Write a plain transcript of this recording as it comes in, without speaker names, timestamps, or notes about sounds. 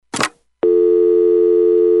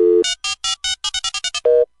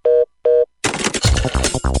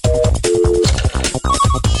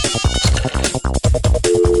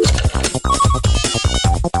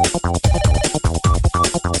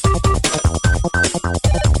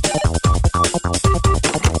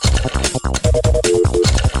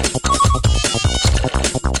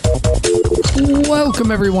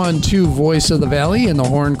Welcome, everyone, to Voice of the Valley in the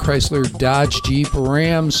Horn Chrysler Dodge Jeep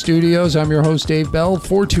Ram Studios. I'm your host, Dave Bell.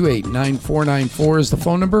 428-9494 is the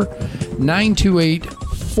phone number.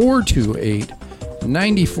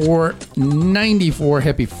 928-428-9494.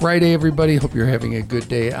 Happy Friday, everybody. Hope you're having a good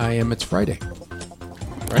day. I am. It's Friday.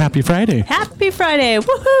 Right? Happy Friday. Happy Friday.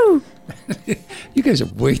 Woohoo! You guys are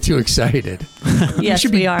way too excited. Yes, you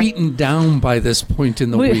should be we are. beaten down by this point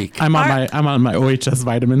in the week. I'm on my OHS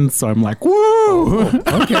vitamins, so I'm like, woo!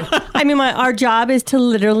 Okay. I mean, our job is to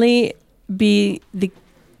literally be the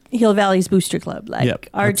Hill Valley's booster club.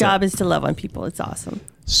 Our job is to love on people. It's awesome.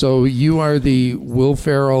 So you are the Will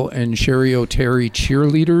Ferrell and Sherry O'Terry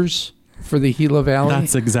cheerleaders for the Gila Valley?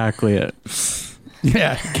 That's exactly it.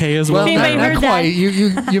 Yeah. K as Well, well. not quite.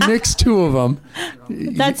 You mixed two of them.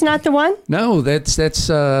 That's not the one? No, that's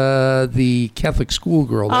the Catholic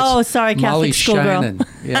schoolgirl. Sorry, Molly Catholic schoolgirl. Shannon.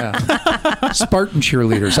 Yeah. Spartan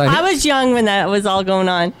cheerleaders. I was young when that was all going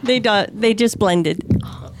on. They just blended.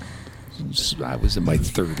 I was in my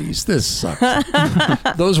 30s. This sucks.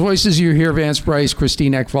 Those voices you hear, Vance Bryce,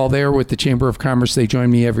 Christine Ekval there with the Chamber of Commerce. They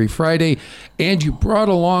join me every Friday. And you brought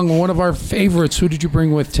along one of our favorites. Who did you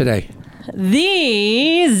bring with today?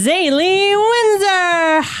 The Zaylie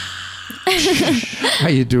Windsor. How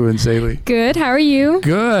you doing, Zaylie? Good. How are you?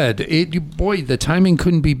 Good. Boy, the timing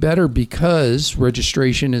couldn't be better because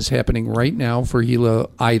registration is happening right now for Gila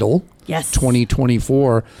Idol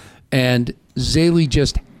 2024. And Zaylie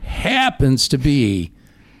just happens to be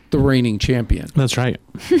the reigning champion. That's right.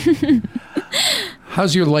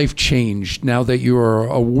 How's your life changed now that you are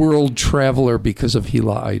a world traveler because of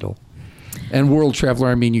Gila Idol? And world traveler,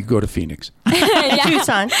 I mean you go to Phoenix.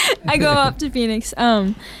 Tucson. I go up to Phoenix.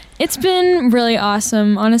 It's been really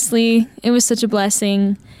awesome. Honestly, it was such a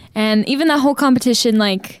blessing. And even that whole competition,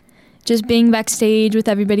 like just being backstage with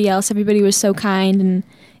everybody else, everybody was so kind and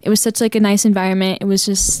it was such like a nice environment. It was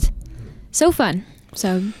just so fun.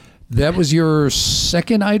 So that was your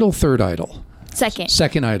second Idol, third Idol?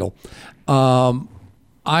 Second Idol.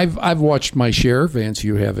 I've watched my share. Vance,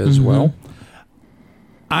 you have as well.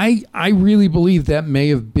 I really believe that may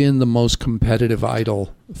have been the most competitive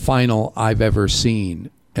Idol final I've ever seen.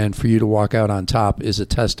 And for you to walk out on top is a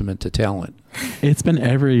testament to talent. It's been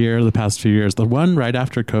every year the past few years. The one right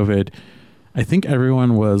after COVID, I think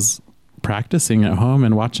everyone was practicing at home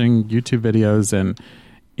and watching YouTube videos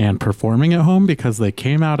and performing at home because they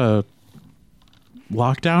came out of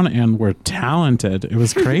lockdown and were talented. It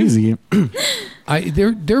was crazy.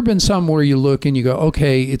 There have been some where you look and you go,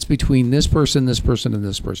 okay, it's between this person, and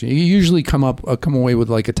this person. You usually come away with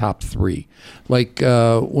like a top three. Like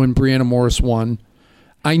when Brianna Morris won,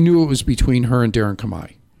 I knew it was between her and Darren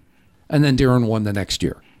Kamai. And then Darren won the next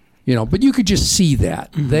year. But you could just see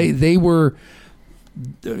that. Mm-hmm. They were,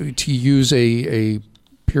 to use a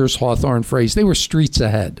Pierce Hawthorne phrase, they were streets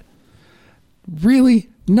ahead. Really?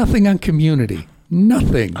 Nothing on Community.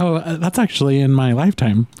 Nothing. Oh, that's actually in my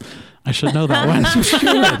lifetime. I should know that one. You should.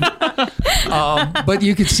 But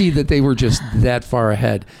you could see that they were just that far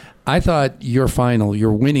ahead. I thought your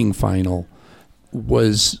winning final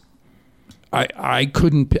was, I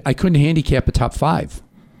couldn't handicap a top five.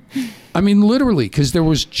 I mean, literally, because there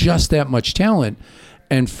was just that much talent.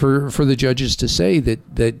 And for the judges to say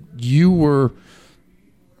that you were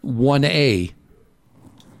 1A,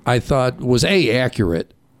 I thought was A,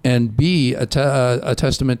 accurate, and B, a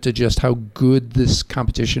testament to just how good this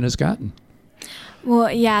competition has gotten.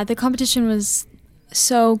 Well, yeah, the competition was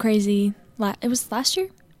so crazy. It was last year?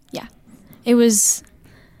 Yeah. It was,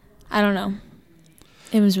 I don't know.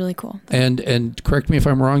 It was really cool. And correct me if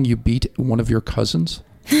I'm wrong, you beat one of your cousins?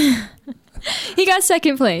 He got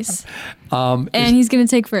second place. And he's going to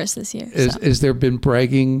take first this year. Has there been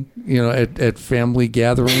bragging, at family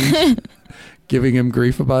gatherings, giving him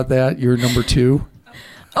grief about that? You're number two?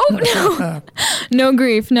 Oh, no. No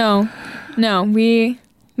grief. No. Me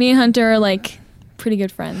and Hunter are like pretty good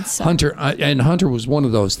friends. So. Hunter was one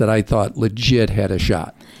of those that I thought legit had a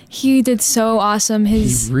shot. He did so awesome. He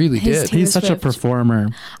really did. He's such a performer.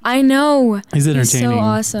 I know. He's entertaining. He's so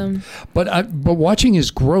awesome. But watching his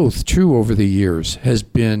growth too over the years has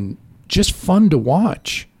been just fun to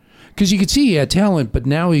watch. Because you could see he had talent, but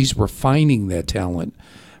now he's refining that talent.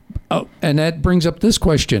 Oh, and that brings up this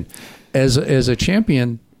question. As a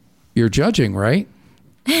champion, you're judging, right?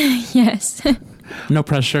 Yes. No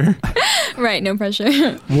pressure. Right, no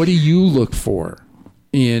pressure. What do you look for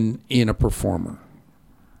in a performer?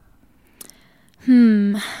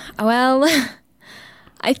 Well,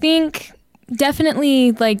 I think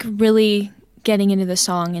definitely like really getting into the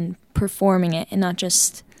song and performing it and not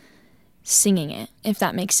just singing it, if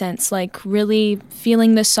that makes sense. Like really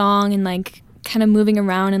feeling the song and like kind of moving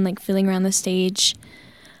around and like feeling around the stage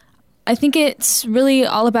I think it's really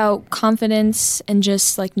all about confidence and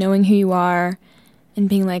just like knowing who you are and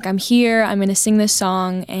being like, I'm here, I'm going to sing this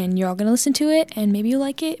song, and you're all going to listen to it, and maybe you'll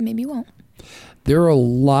like it, and maybe you won't. There are a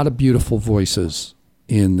lot of beautiful voices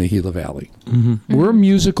in the Gila Valley. Mm-hmm. We're a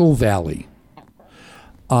musical valley.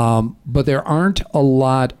 But there aren't a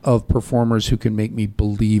lot of performers who can make me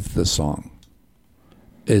believe the song.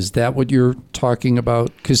 Is that what you're talking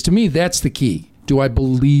about? Because to me, that's the key. Do I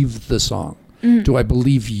believe the song? Mm-hmm. Do I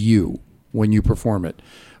believe you when you perform it?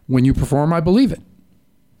 When you perform, I believe it.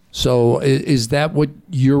 So is that what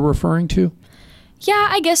you're referring to? Yeah,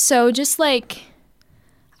 I guess so. Just like,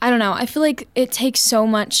 I don't know. I feel like it takes so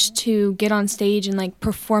much to get on stage and like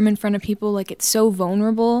perform in front of people. Like it's so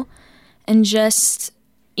vulnerable, and just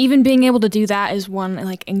even being able to do that is one,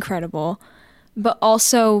 like, incredible. But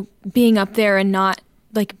also being up there and not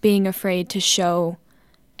like being afraid to show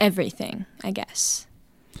everything, I guess.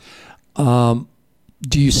 Do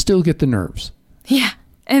you still get the nerves? Yeah,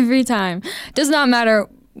 every time. Does not matter.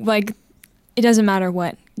 Like, it doesn't matter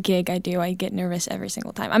what gig I do. I get nervous every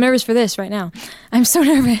single time. I'm nervous for this right now. I'm so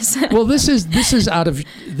nervous. Well, this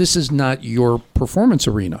is not your performance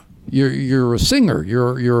arena. You're a singer.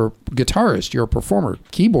 You're a guitarist. You're a performer,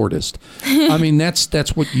 keyboardist. I mean,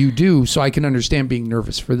 that's what you do. So I can understand being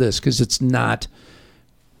nervous for this because it's not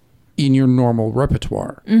in your normal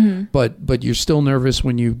repertoire. Mm-hmm. But you're still nervous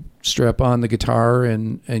when you strap on the guitar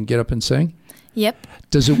and get up and sing? Yep.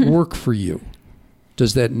 Does it work for you? Do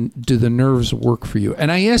the nerves work for you?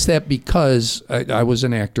 And I ask that because I was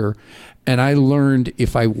an actor, and I learned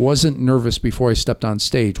if I wasn't nervous before I stepped on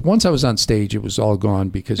stage, once I was on stage, it was all gone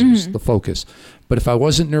because it was the focus. But if I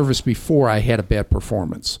wasn't nervous before, I had a bad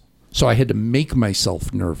performance. So I had to make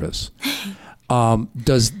myself nervous. Do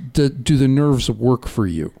the nerves work for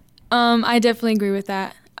you? I definitely agree with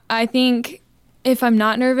that. I think if I'm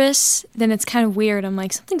not nervous, then it's kind of weird. I'm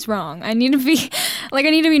like, something's wrong. I need to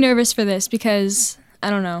be nervous for this because, I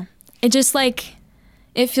don't know. It just like,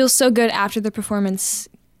 it feels so good after the performance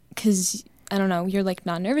because, I don't know, you're like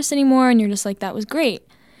not nervous anymore and you're just like, that was great.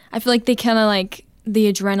 I feel like they kind of like,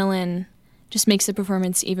 the adrenaline just makes the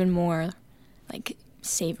performance even more like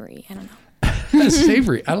savory. I don't know.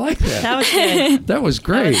 Savory. I like that. That was good. That was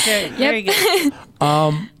great. That was good. Very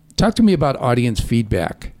good. Talk to me about audience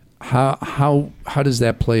feedback. How does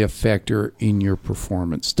that play a factor in your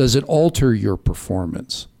performance? Does it alter your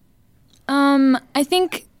performance? I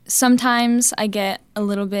think sometimes I get a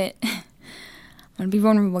little bit, I'm going to be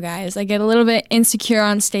vulnerable, guys. I get a little bit insecure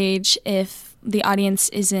on stage if the audience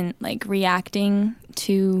isn't like reacting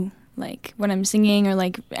to like what I'm singing or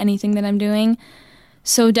like anything that I'm doing.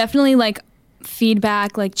 So definitely like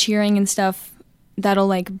feedback, like cheering and stuff, that'll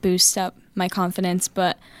like boost up my confidence.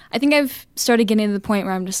 But I think I've started getting to the point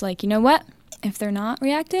where I'm just like, you know what? If they're not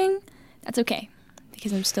reacting, that's okay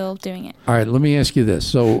because I'm still doing it. All right, let me ask you this.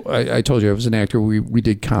 So I told you I was an actor. We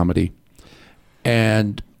did comedy.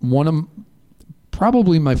 And one of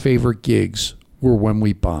probably my favorite gigs were when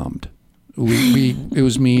we bombed. It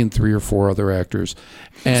was me and 3 or 4 other actors.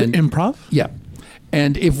 And improv? Yeah.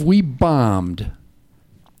 And if we bombed,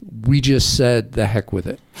 we just said the heck with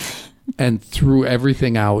it and threw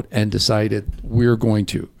everything out and decided we're going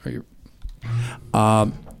to.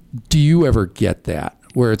 Do you ever get that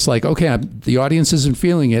where it's like, okay, the audience isn't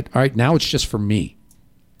feeling it. All right, now it's just for me.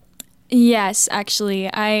 Yes, actually.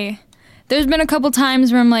 There's been a couple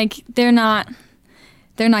times where I'm like, they're not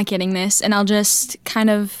getting this, and I'll just kind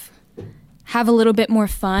of have a little bit more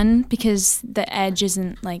fun because the edge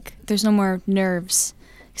isn't like, there's no more nerves.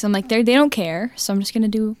 Because I'm like, they don't care, so I'm just going to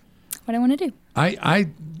do what I want to do.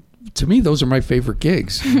 To me, those are my favorite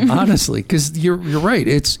gigs, honestly, because you're right.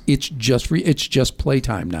 It's just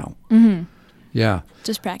playtime now. Mm-hmm. Yeah,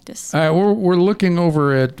 just practice. All right, we're looking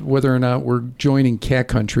over at whether or not we're joining Cat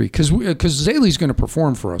Country because Zaylie's going to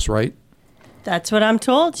perform for us, right? That's what I'm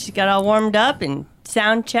told. She got all warmed up and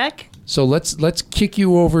sound check. So let's kick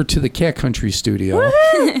you over to the Cat Country studio.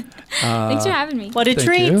 Thanks for having me. What a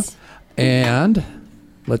treat! You. And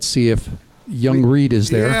let's see if young Reed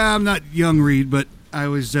is there. Yeah, I'm not young Reed, but I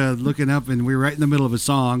was looking up, and we were right in the middle of a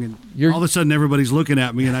song, and all of a sudden everybody's looking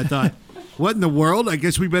at me, and I thought, what in the world? I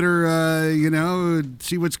guess we better,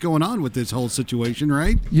 see what's going on with this whole situation,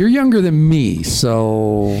 right? You're younger than me,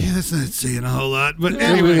 so... Yeah, that's not saying a whole lot, but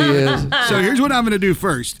anyway. So here's what I'm going to do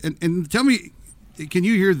first, and tell me, can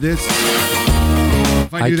you hear this?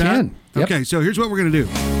 If I do that? Can. Yep. Okay, so here's what we're going to do.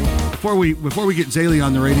 Before we get Zaylie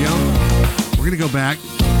on the radio, we're going to go back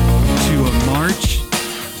to March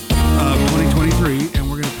of 2023, and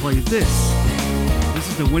we're going to play this. This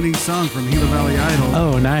is the winning song from Gila Valley Idol.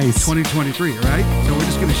 Oh, nice. 2023, all right? So we're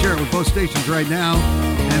just going to share it with both stations right now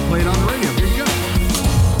and play it on the radio. Here you go.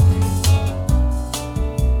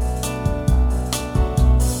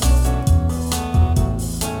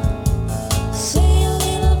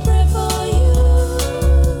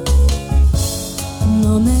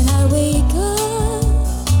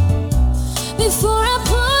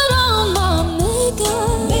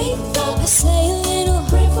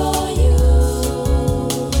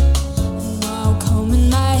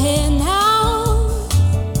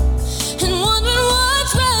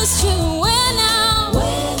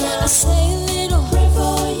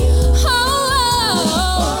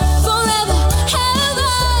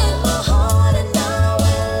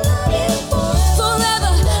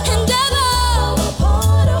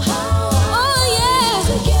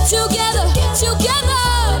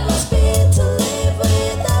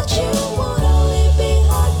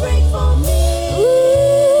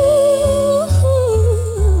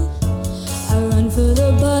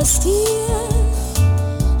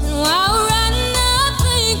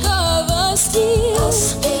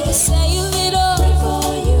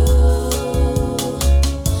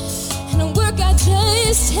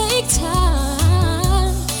 always take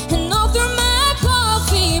time, and all through my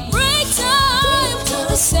coffee break time,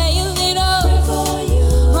 I say a little for you.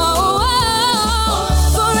 Oh,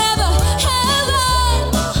 forever, ever.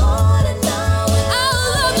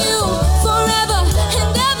 I'll love you forever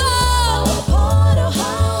and ever.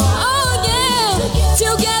 Oh yeah,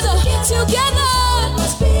 together, together.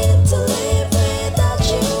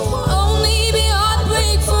 Only be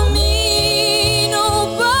heartbreak for me,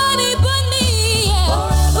 nobody but me. Yeah.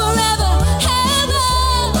 Forever, ever.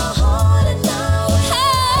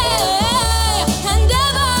 Hey, and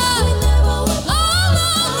ever. Oh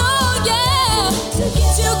no, yeah.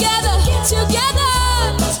 Together, together.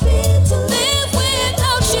 Live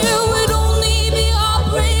without you would only be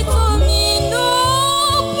heartbreak for me,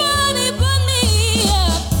 nobody but me.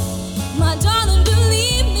 Yeah. My darling,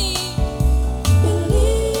 believe me.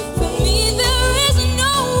 For me, there is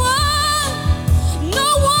no one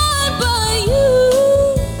but you.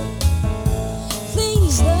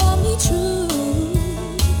 Please love me true.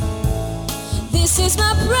 This is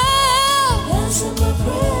my prayer.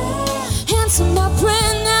 Answer my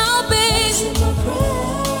prayer now, baby.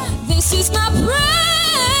 This is my prayer.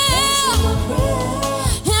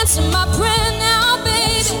 Answer my prayer now,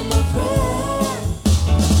 baby.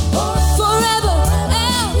 Forever,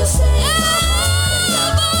 ever,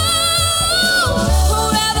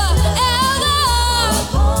 forever, ever.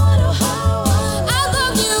 I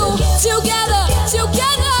love you. Together,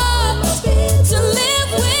 together. To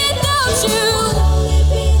live without you.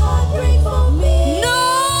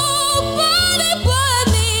 Nobody but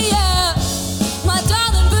me. Yeah. My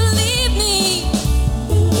darling, believe me.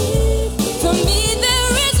 For me,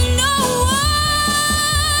 there is no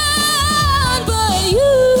one but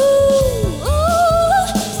you.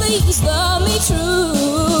 Please love me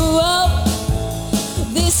true.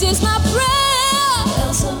 This is my prayer.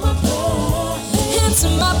 Answer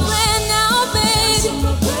my prayer now, baby.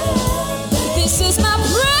 This is my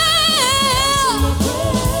prayer.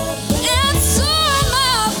 Answer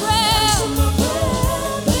my prayer.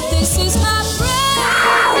 This is my prayer.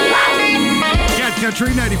 Cat Country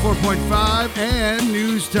 94.5 and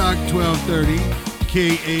News Talk 1230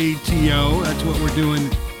 KATO. That's what we're doing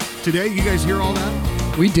today. You guys hear all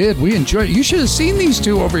that? We did. We enjoyed it. You should have seen these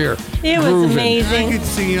two over here. It was grooving. I amazing. could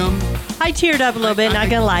see them. I teared up a little bit, not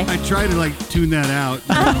gonna lie. I tried to like tune that out.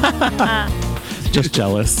 Just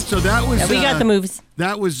jealous. So that was Yeah, we got the moves.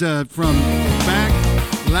 That was from back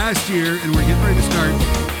last year, and we're getting ready to start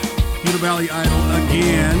Gila Valley Idol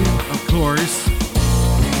again, of course.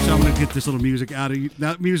 So I'm going to get this little music out of you.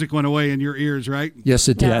 That music went away in your ears, right? Yes,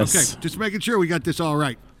 it did. Yes. Okay, just making sure we got this all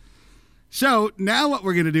right. So now what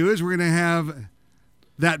we're going to do is we're going to have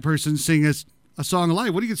that person sing us a song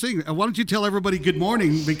live. What do you sing? Why don't you tell everybody good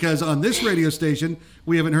morning? Because on this radio station,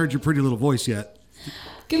 we haven't heard your pretty little voice yet.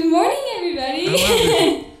 Good morning, everybody.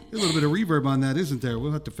 A little bit of reverb on that, isn't there?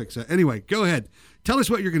 We'll have to fix that. Anyway, go ahead. Tell us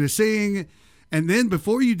what you're going to sing. And then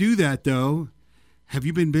before you do that, though, have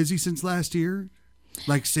you been busy since last year?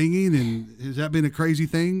 Like singing? And has that been a crazy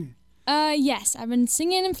thing? Yes, I've been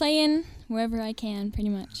singing and playing wherever I can, pretty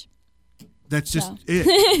much. That's just So.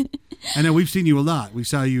 it. I know we've seen you a lot. We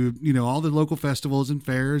saw you, all the local festivals and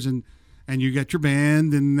fairs, and you got your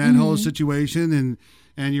band and that whole situation,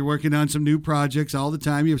 and you're working on some new projects all the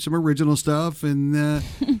time. You have some original stuff, and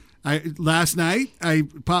last night I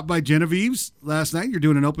popped by Genevieve's. Last night you're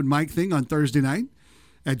doing an open mic thing on Thursday night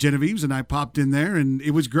at Genevieve's, and I popped in there, and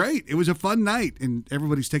it was great. It was a fun night, and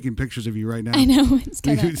everybody's taking pictures of you right now. I know, it's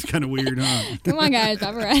Kind of weird, huh? Come on, guys,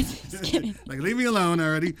 paparazzi. Just kidding. Like, leave me alone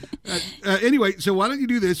already. Anyway, so why don't you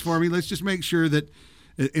do this for me? Let's just make sure that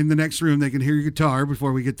in the next room they can hear your guitar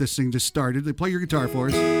before we get this thing just started. They play your guitar for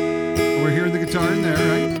us. We're hearing the guitar in there,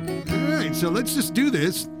 right? All right, so let's just do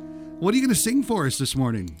this. What are you going to sing for us this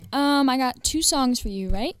morning? I got 2 songs for you,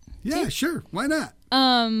 right? Yeah, sure. Why not?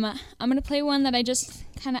 I'm gonna play one that I just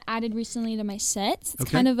kind of added recently to my sets. It's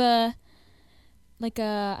Okay. kind of I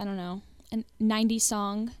don't know, a 90s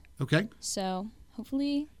song. Okay. So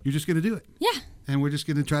hopefully, You're just going to do it. yeah. And we're just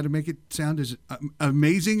going to try to make it sound as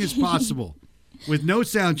amazing as possible. With no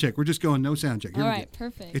sound check. We're just going no sound check. Here All we right, go.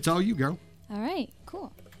 perfect. It's all you, girl. All right,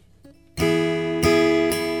 cool.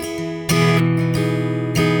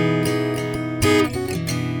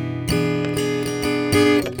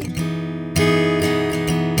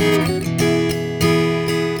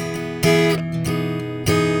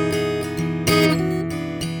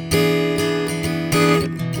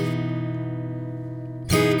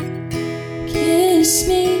 Kiss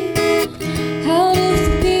me out of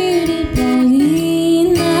the bearded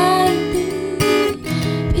valley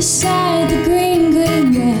night, beside the green,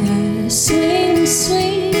 green grass.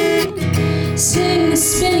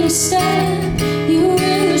 spinning step. You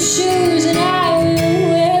wear your shoes and I will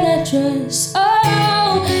wear that dress.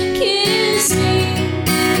 Oh, kiss me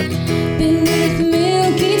beneath the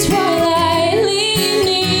milky twilight, leave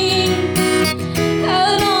me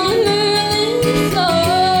out on the moonlit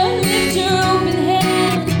floor. Lift your open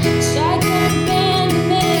hand, strike up a band and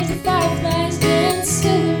make the fireflies dance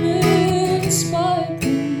till the moon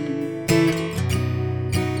sparkling.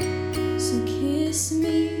 So kiss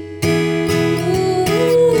me.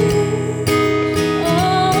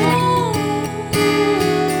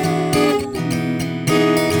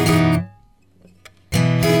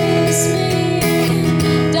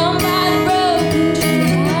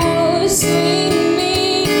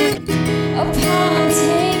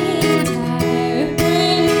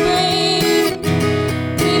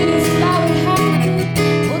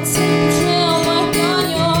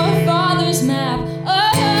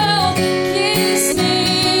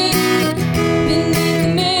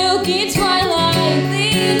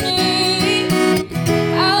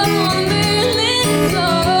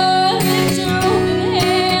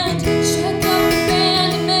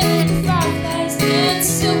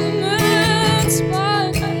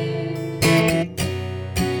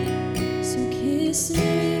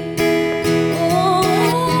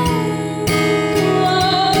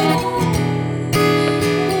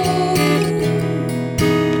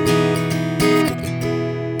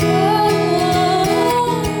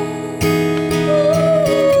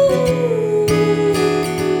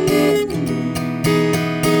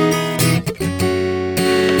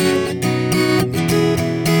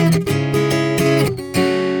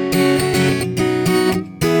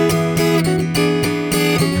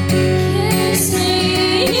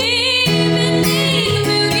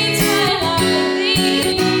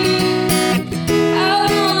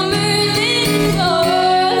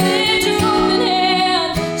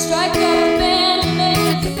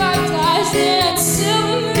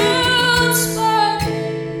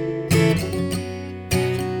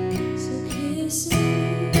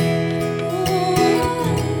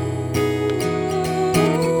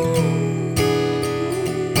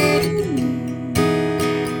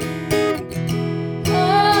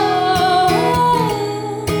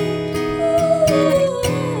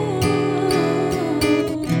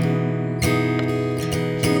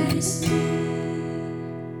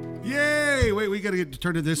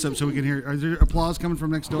 Turn this up so we can hear. Is there applause coming from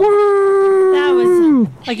next door? That was,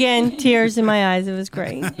 again, tears in my eyes. It was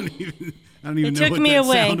great. I don't even It know took what me that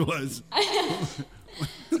away. sound was.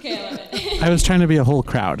 Okay, I love it. I was trying to be a whole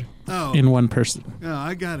crowd in one person. Oh,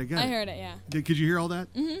 I got it. I heard it, yeah. Could you hear all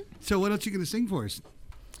that? Mm-hmm. So what else are you going to sing for us?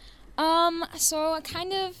 So I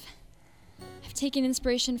kind of have taken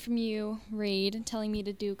inspiration from you, Reed, telling me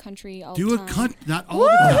to do country all the time. Not all the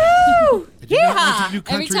time. Yeah.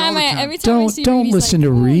 Every time I Don't see don't Reed, he's listen like,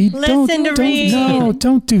 to "Oh." Reed. Listen don't, to Reed. No,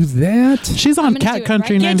 don't do that. She's on I'm gonna Cat do it,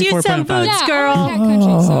 Country right? Get you some 94.5. boots, Yeah, girl. Cat country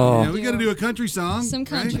song. Yeah, we got to do a country song. Some right?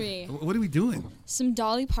 country. What are we doing? Some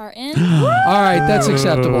Dolly Parton. All right, that's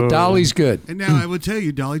acceptable. Dolly's good. And now I will tell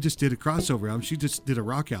you, Dolly just did a crossover album. She just did a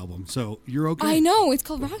rock album, so you're okay. I know, it's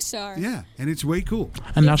called Rockstar. Yeah, and it's way cool.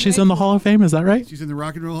 And now she's in the Hall of Fame. Is that right? She's in the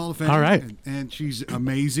Rock and Roll Hall of Fame. All right. And she's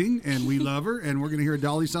amazing, and we love her, and we're going to hear a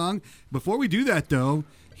Dolly song. Before we do that, though,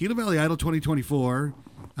 Gila Valley Idol 2024,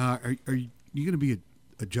 are you going to be a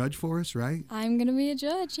judge for us, right? I'm going to be a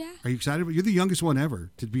judge, yeah. Are you excited? You're the youngest one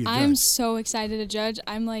ever to be a judge. I'm so excited to judge.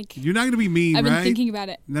 I'm like, You're not going to be mean, I've been right? thinking about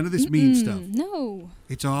it. None of this mean stuff. No.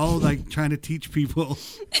 It's all like trying to teach people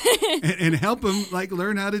and help them like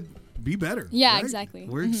learn how to be better. Yeah, right? exactly.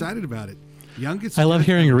 We're excited about it. Youngest. I love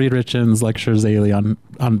hearing Reed Richards lecture Zaylie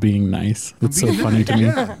on being nice. It's so funny to me.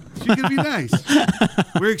 Yeah, she can be nice.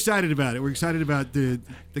 We're excited about it. We're excited about the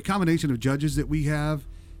combination of judges that we have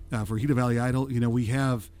for Gila Valley Idol. You know, we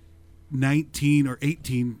have 19 or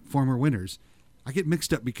 18 former winners. I get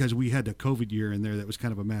mixed up because we had a COVID year in there that was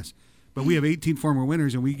kind of a mess. But we have 18 former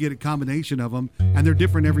winners, and we get a combination of them, and they're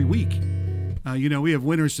different every week. You know, we have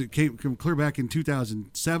winners that came clear back in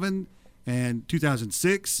 2007 and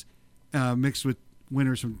 2006, mixed with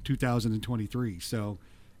winners from 2023. So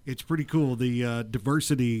it's pretty cool, the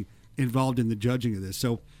diversity involved in the judging of this.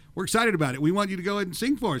 So we're excited about it. We want you to go ahead and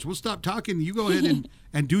sing for us. We'll stop talking. You go ahead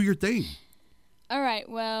and do your thing. All right,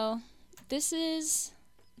 well, this is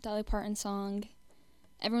Dolly Parton song.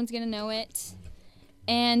 Everyone's going to know it.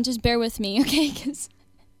 And just bear with me, okay?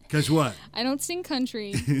 Because what? I don't sing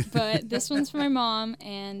country, but this one's for my mom,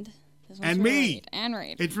 and this one's And for me. Reed. And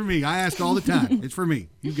Reed. It's for me. I ask all the time. It's for me.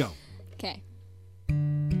 You go. Okay.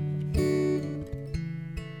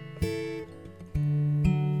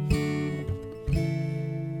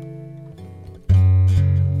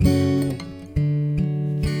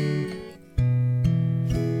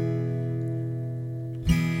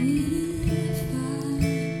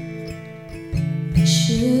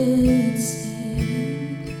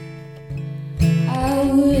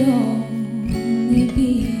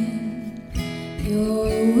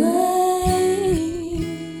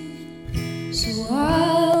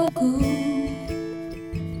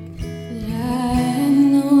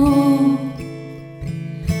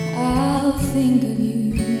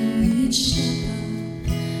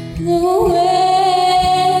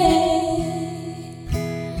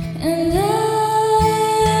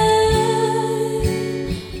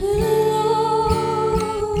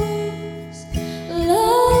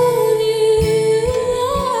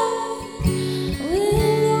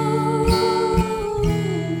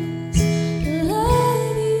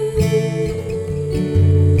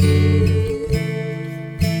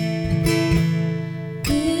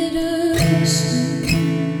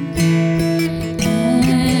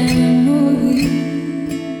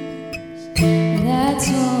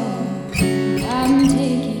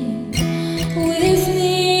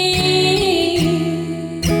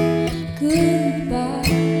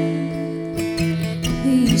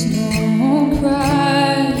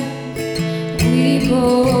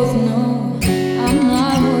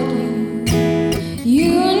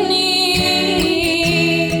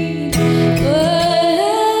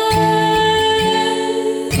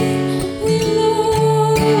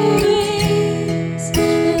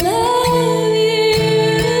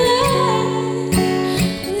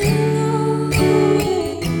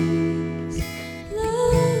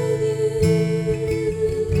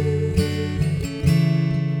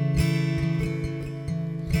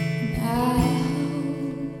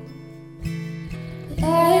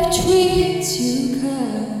 too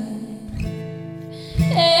kind.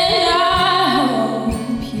 And I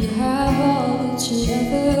hope you have all that you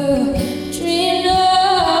ever dreamed of.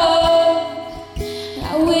 I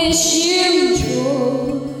wish you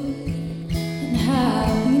joy and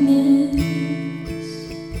happiness,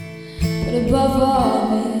 but above all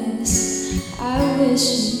this, I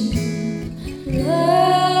wish you love.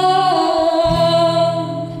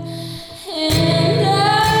 And I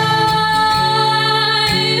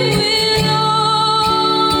will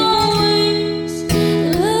always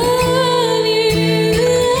love you.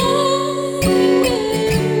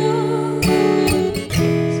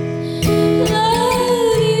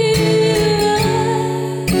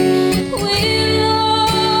 I will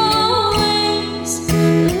always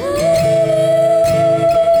love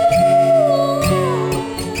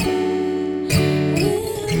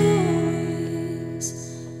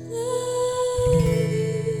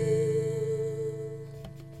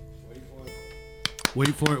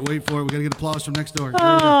Wait for it. Wait for it. We got to get applause from next door.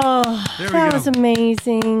 Oh, There we that go. was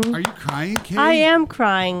amazing. Are you crying, Kay? I am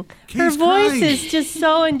crying. Her Kay's voice crying. is just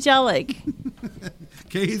so angelic.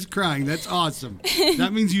 Kay is crying. That's awesome.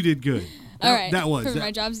 That means you did good. All right. That was.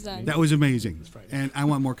 My job's done. That was amazing. And I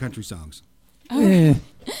want more country songs. Eh.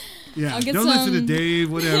 Yeah. I'll get Don't listen to some- Dave,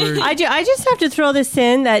 whatever. I just have to throw this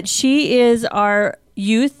in that she is our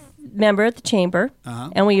youth member at the chamber,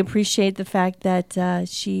 and we appreciate the fact that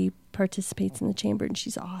she participates in the chamber, and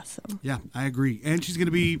she's awesome. Yeah, I agree. And she's going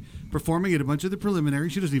to be performing at a bunch of the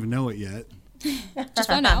preliminaries. She doesn't even know it yet. Just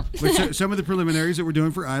found out. But some of the preliminaries that we're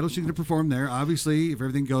doing for Idol, she's going to perform there. Obviously, if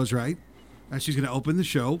everything goes right, she's going to open the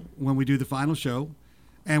show when we do the final show.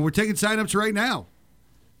 And we're taking sign-ups right now.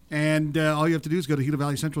 And all you have to do is go to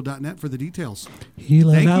GilaValleyCentral.net for the details.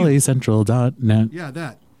 GilaValleyCentral.net. Yeah,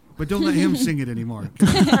 that. But don't let him sing it anymore.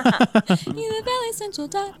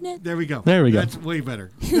 GilaValleyCentral.net. There we go. There we go. That's way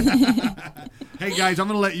better. Hey, guys, I'm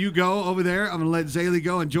going to let you go over there. I'm going to let Zaylie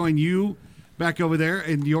go and join you back over there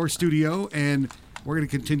in your studio. And we're going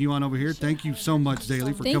to continue on over here. Thank you so much,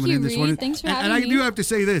 Zaylie, for Thank coming you, in this Reed. morning. Thanks for And having I me. do have to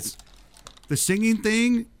say this. The singing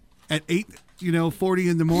thing at 8:40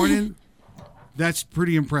 in the morning, that's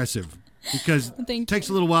pretty impressive. Because it Thank takes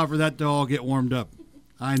a little while for that to all get warmed up.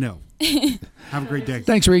 I know. Have a great day.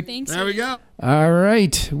 Thanks, Reed. Thanks. There we go. All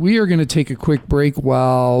right. We are going to take a quick break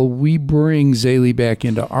while we bring Zaylie back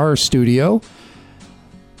into our studio.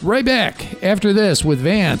 Right back after this with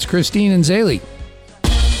Vance, Christine, and Zaylie.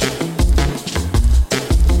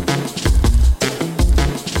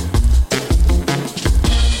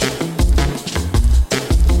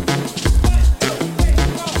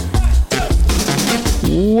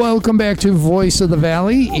 Welcome back to Voice of the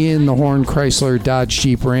Valley in the Horn Chrysler Dodge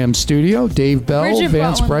Jeep Ram studio. Dave Bell, Bridget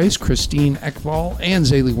Vance brought one. Price, Christine Ekval, and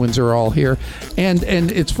Zaylie Windsor are all here. And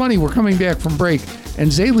it's funny, we're coming back from break,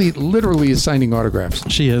 and Zaylie literally is signing autographs.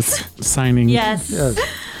 She is signing. Yes. Yes.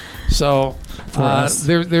 So us.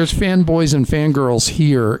 there's fanboys and fangirls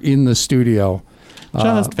here in the studio.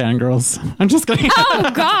 Just fangirls. I'm just kidding.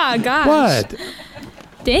 Oh, God, gosh. What?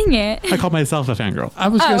 Dang it. I call myself a fangirl. I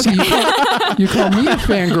was going to say, you call me a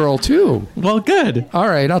fangirl too. Well, good. All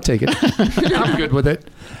right, I'll take it. I'm good with it.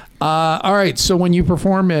 All right, so when you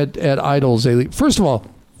perform at Idol, Zaylie, first of all,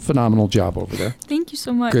 phenomenal job over there. Thank you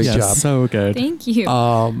so much. Great Yes, job. so good. Thank you.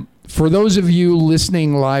 For those of you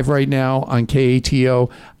listening live right now on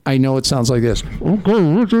KATO, I know it sounds like this.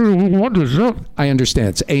 I understand.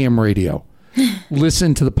 It's AM radio.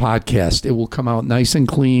 Listen to the podcast. It will come out nice and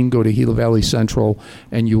clean. Go to Gila Valley Central,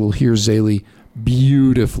 and you will hear Zaylie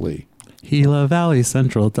beautifully.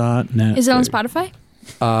 GilaValleyCentral.net. Is it on Spotify?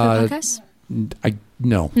 The podcast?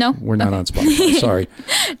 No, No? we're not on Spotify. Sorry,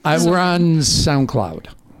 we're on SoundCloud.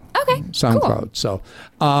 Okay. SoundCloud. So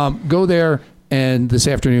go there, and this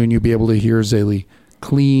afternoon you'll be able to hear Zaylie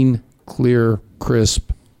clean, clear,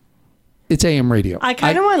 crisp. It's AM radio. I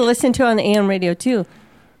kind of want to listen to it on the AM radio too.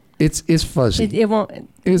 It's fuzzy. It won't.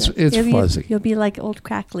 It's fuzzy. You'll be like old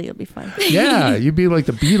Crackly. It'll be fun. Yeah, you'd be like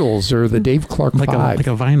the Beatles or the Dave Clark like Five. a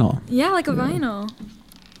vinyl. Yeah, like a vinyl.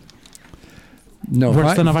 No,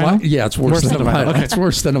 Worse than a vinyl? Yeah, it's worse than a vinyl. Okay. It's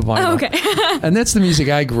worse than a vinyl. Oh, okay. And that's the music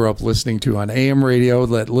I grew up listening to on AM radio,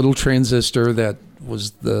 that little transistor that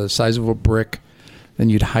was the size of a brick. Then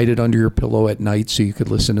you'd hide it under your pillow at night so you could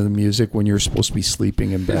listen to the music when you're supposed to be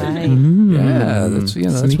sleeping in bed. Right. Yeah, that's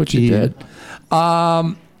what you Sneaky. did.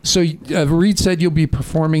 So Reed said you'll be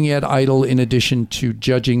performing at Idol in addition to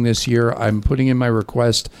judging this year. I'm putting in my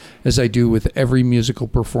request, as I do with every musical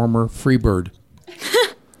performer, Freebird.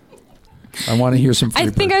 I want to hear some Freebird. I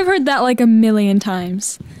think I've heard that like a million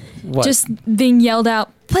times. What? Just being yelled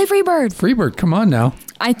out, Play Freebird. Freebird, come on now.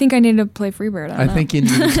 I think I need to play Freebird. I think you need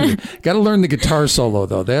to. Got to learn the guitar solo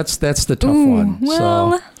though. That's the tough one.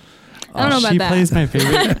 Well, So I don't know about she that. plays my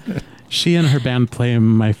favorite. She and her band play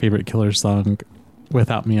my favorite Killer song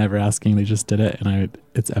without me ever asking. They just did it, and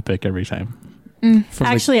it's epic every time.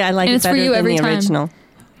 Actually, I like And it it's for better you than every the time. original.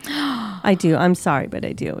 I do. I'm sorry, but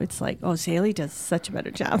I do. It's like, Zaylie does such a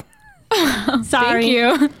better job. Sorry. Thank you.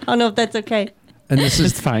 I don't know if that's okay. and this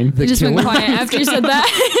is It's fine. the You just went Killers. quiet after you said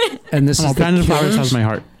that. And this is the Brandon Flowers has Killers. my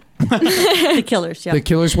heart. The Killers, yeah. The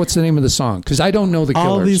Killers. What's the name of the song? Because I don't know the Killers.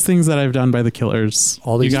 All these things that I've done by the Killers.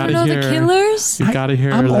 All these- you I gotta don't know hear. the Killers. You gotta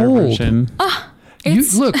hear I'm their old. version. You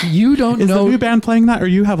It's- look. You don't Is the know. new band playing that, or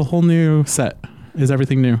you have a whole new set? Is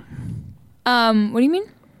everything new? What do you mean?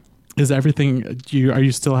 Is everything? Are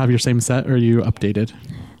you still have your same set, or are you updated?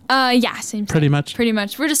 Yeah, same. Pretty much. Pretty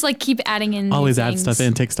much. We're just like keep adding in. Always new add things. stuff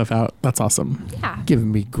in, take stuff out. That's awesome. Yeah.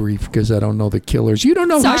 Giving me grief because I don't know the Killers. You don't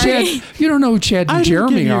know who Sorry. Chad. You don't know who Chad and I didn't give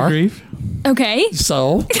Jeremy you are. grief. Okay.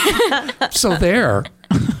 So there.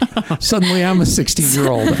 Suddenly I'm a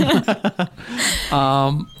 16-year-old.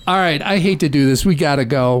 All right. I hate to do this. We got to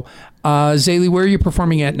go. Zaylie, where are you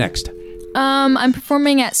performing at next? I'm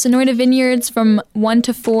performing at Sonoita Vineyards from 1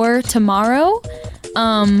 to 4 tomorrow.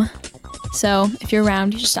 So if you're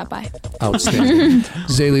around, you should stop by. Outstanding.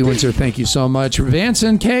 Zaylie Windsor, thank you so much. Vance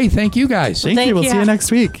and Kay, thank you guys. Thank Thank you. We'll you. see you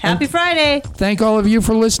next week. Happy Friday. Thank all of you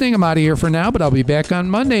for listening. I'm out of here for now, but I'll be back on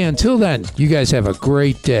Monday. Until then, you guys have a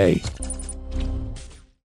great day.